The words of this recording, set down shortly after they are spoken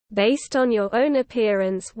Based on your own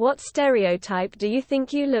appearance, what stereotype do you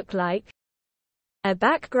think you look like? A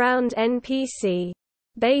background NPC.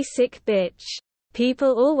 Basic bitch.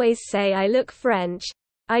 People always say I look French.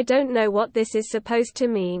 I don't know what this is supposed to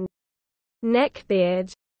mean.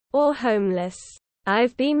 Neckbeard. Or homeless.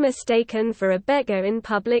 I've been mistaken for a beggar in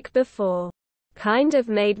public before. Kind of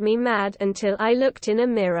made me mad until I looked in a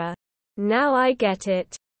mirror. Now I get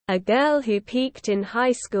it. A girl who peaked in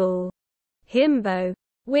high school. Himbo.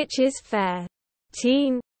 Which is fair.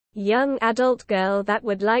 Teen. Young adult girl that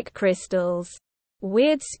would like crystals.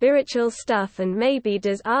 Weird spiritual stuff and maybe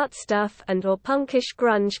does art stuff and or punkish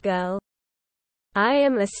grunge girl. I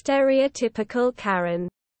am a stereotypical Karen.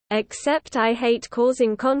 Except I hate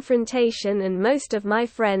causing confrontation and most of my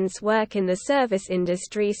friends work in the service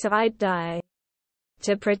industry, so I'd die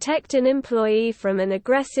to protect an employee from an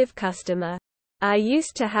aggressive customer. I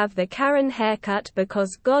used to have the Karen haircut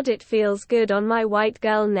because God it feels good on my white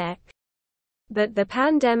girl neck. But the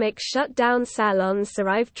pandemic shut down salons, so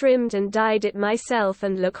I've trimmed and dyed it myself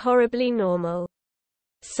and look horribly normal.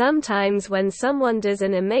 Sometimes when someone does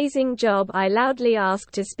an amazing job, I loudly ask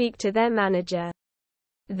to speak to their manager.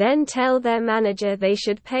 Then tell their manager they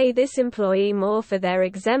should pay this employee more for their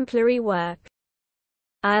exemplary work.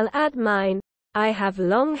 I'll add mine. I have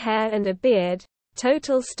long hair and a beard,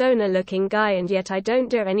 total stoner looking guy, and yet I don't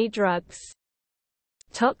do any drugs.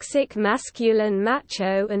 Toxic masculine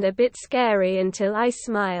macho and a bit scary until I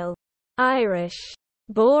smile. Irish.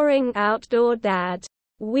 Boring outdoor dad.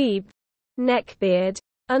 Weeb. Neckbeard.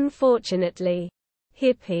 Unfortunately.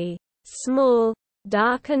 Hippie. Small.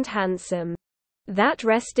 Dark and handsome. That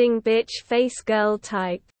resting bitch face girl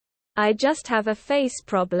type. I just have a face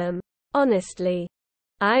problem. Honestly.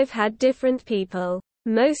 I've had different people,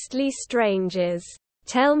 mostly strangers,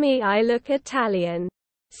 tell me I look Italian.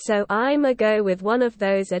 So I'ma go with one of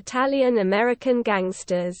those Italian-American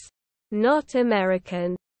gangsters. Not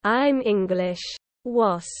American. I'm English.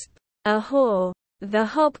 Wasp. A whore. The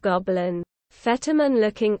hobgoblin.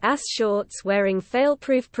 Fetterman-looking ass shorts wearing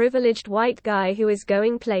fail-proof privileged white guy who is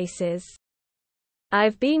going places.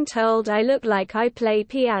 I've been told I look like I play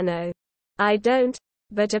piano. I don't,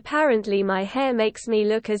 but apparently my hair makes me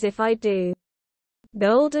look as if I do.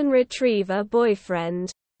 Golden Retriever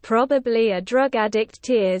boyfriend. Probably a drug addict,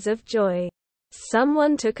 tears of joy.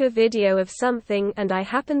 Someone took a video of something and I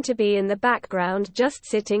happened to be in the background just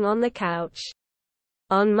sitting on the couch.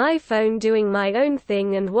 On my phone doing my own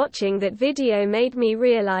thing, and watching that video made me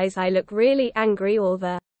realize I look really angry all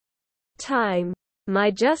the time.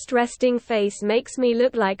 My just resting face makes me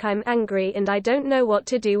look like I'm angry and I don't know what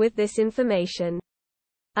to do with this information.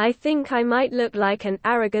 I think I might look like an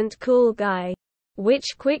arrogant cool guy. Which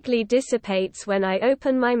quickly dissipates when I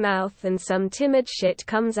open my mouth and some timid shit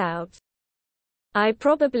comes out. I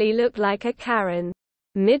probably look like a Karen.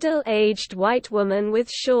 Middle-aged white woman with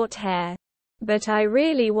short hair. But I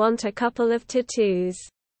really want a couple of tattoos.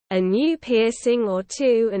 A new piercing or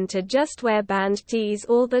two, and to just wear band tees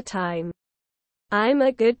all the time. I'm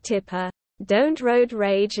a good tipper. Don't road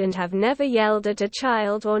rage and have never yelled at a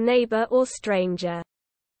child or neighbor or stranger.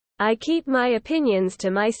 I keep my opinions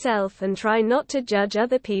to myself and try not to judge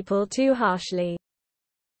other people too harshly.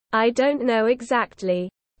 I don't know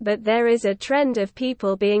exactly, but there is a trend of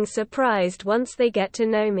people being surprised once they get to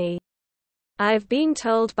know me. I've been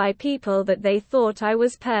told by people that they thought I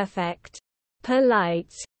was perfect,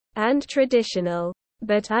 polite, and traditional,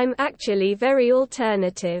 but I'm actually very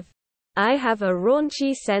alternative. I have a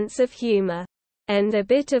raunchy sense of humor. And a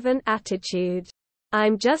bit of an attitude.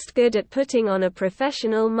 I'm just good at putting on a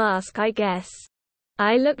professional mask, I guess.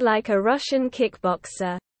 I look like a Russian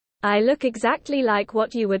kickboxer. I look exactly like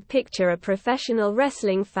what you would picture a professional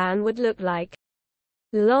wrestling fan would look like.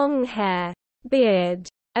 Long hair. Beard.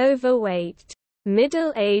 Overweight.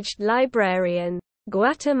 Middle-aged librarian.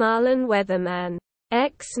 Guatemalan weatherman.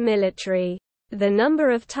 Ex-military. The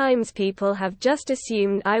number of times people have just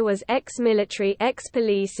assumed I was ex-military,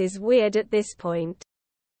 ex-police is weird at this point.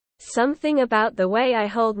 Something about the way I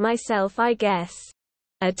hold myself, I guess.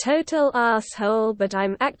 A total asshole, but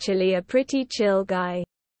I'm actually a pretty chill guy.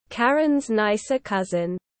 Karen's nicer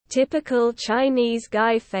cousin. Typical Chinese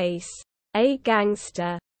guy face. A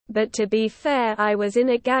gangster. But to be fair, I was in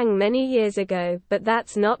a gang many years ago, but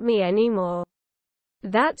that's not me anymore.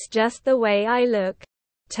 That's just the way I look.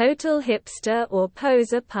 Total hipster or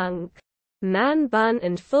poser punk. Man bun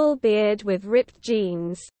and full beard with ripped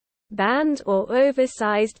jeans. Band or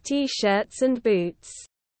oversized t-shirts and boots.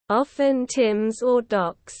 Often Timbs or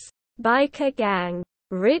Docs. Biker gang.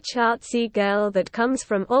 Rich artsy girl that comes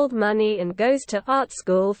from old money and goes to art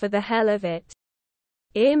school for the hell of it.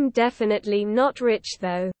 I'm definitely not rich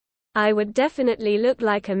though. I would definitely look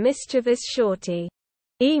like a mischievous shorty.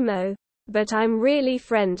 Emo. But I'm really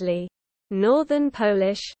friendly. Northern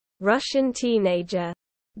Polish, Russian teenager.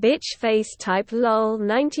 Bitch face type lol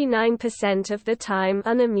 99% of the time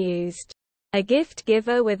unamused. A gift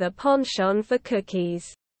giver with a penchant for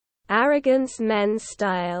cookies. Arrogance men's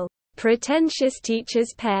style. Pretentious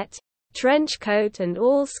teacher's pet. Trench coat and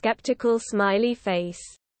all skeptical smiley face.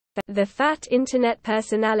 The fat internet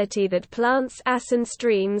personality that plants ass and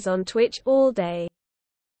streams on Twitch all day.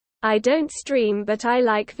 I don't stream but I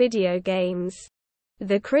like video games.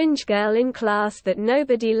 The cringe girl in class that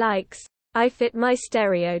nobody likes. I fit my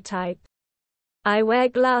stereotype. I wear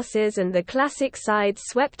glasses and the classic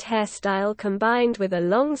side-swept hairstyle combined with a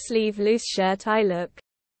long-sleeve loose shirt. I look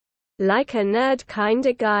like a nerd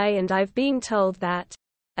kinda guy, and I've been told that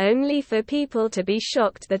only for people to be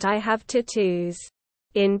shocked that I have tattoos.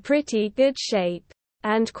 In pretty good shape.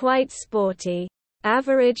 And quite sporty.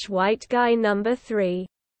 Average white guy number 3.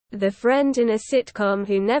 The friend in a sitcom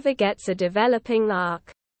who never gets a developing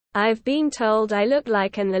arc. I've been told I look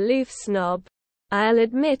like an aloof snob. I'll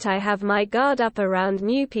admit I have my guard up around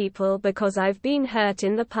new people because I've been hurt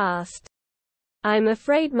in the past. I'm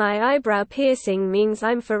afraid my eyebrow piercing means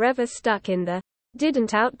I'm forever stuck in the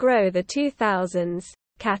didn't outgrow the 2000s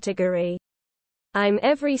category. I'm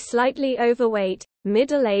every slightly overweight,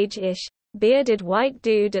 middle-age-ish, bearded white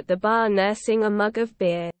dude at the bar nursing a mug of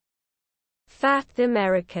beer. Fat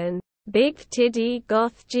American. Big tiddy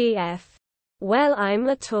goth GF. Well, I'm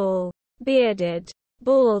a tall, bearded,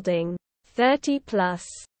 balding, 30-plus,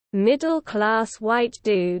 middle-class white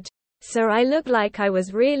dude. So I look like I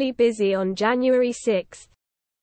was really busy on January 6th,